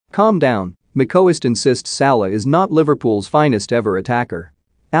Calm down, McCoist insists Salah is not Liverpool's finest ever attacker.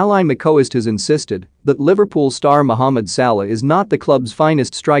 Ally McCoist has insisted that Liverpool star Mohamed Salah is not the club's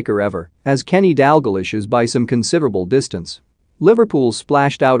finest striker ever, as Kenny Dalglish is by some considerable distance. Liverpool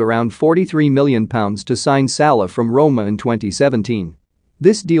splashed out around £43 million to sign Salah from Roma in 2017.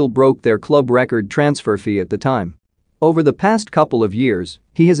 This deal broke their club record transfer fee at the time. Over the past couple of years,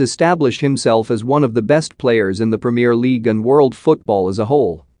 he has established himself as one of the best players in the Premier League and world football as a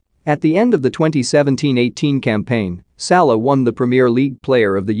whole. At the end of the 2017-18 campaign, Salah won the Premier League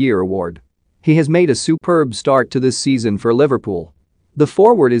Player of the Year award. He has made a superb start to this season for Liverpool. The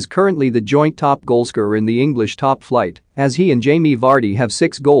forward is currently the joint top goalscorer in the English top flight, as he and Jamie Vardy have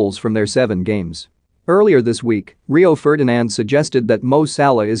 6 goals from their 7 games. Earlier this week, Rio Ferdinand suggested that Mo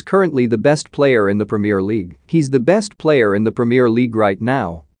Salah is currently the best player in the Premier League. He's the best player in the Premier League right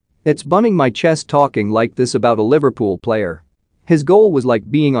now. It's bumming my chest talking like this about a Liverpool player. His goal was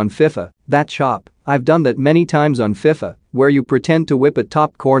like being on FIFA, that chop. I've done that many times on FIFA, where you pretend to whip at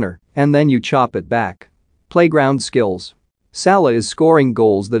top corner and then you chop it back. Playground skills. Salah is scoring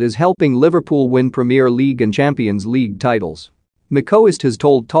goals that is helping Liverpool win Premier League and Champions League titles. McCoist has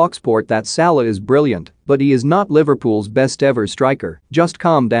told TalkSport that Salah is brilliant, but he is not Liverpool's best ever striker. Just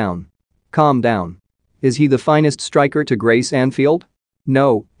calm down. Calm down. Is he the finest striker to grace Anfield?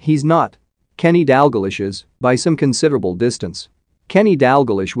 No, he's not. Kenny Dalglish is, by some considerable distance. Kenny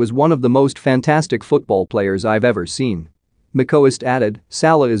Dalglish was one of the most fantastic football players I've ever seen. McCoist added,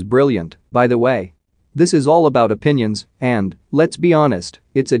 Salah is brilliant, by the way. This is all about opinions, and, let's be honest,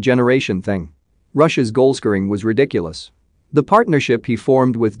 it's a generation thing. Rush's goalscoring was ridiculous. The partnership he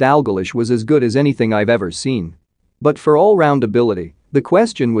formed with Dalglish was as good as anything I've ever seen. But for all-round ability, the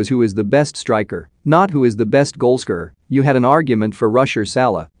question was who is the best striker, not who is the best goalscorer. You had an argument for Rush or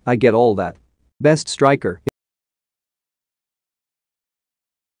Salah, I get all that. Best striker.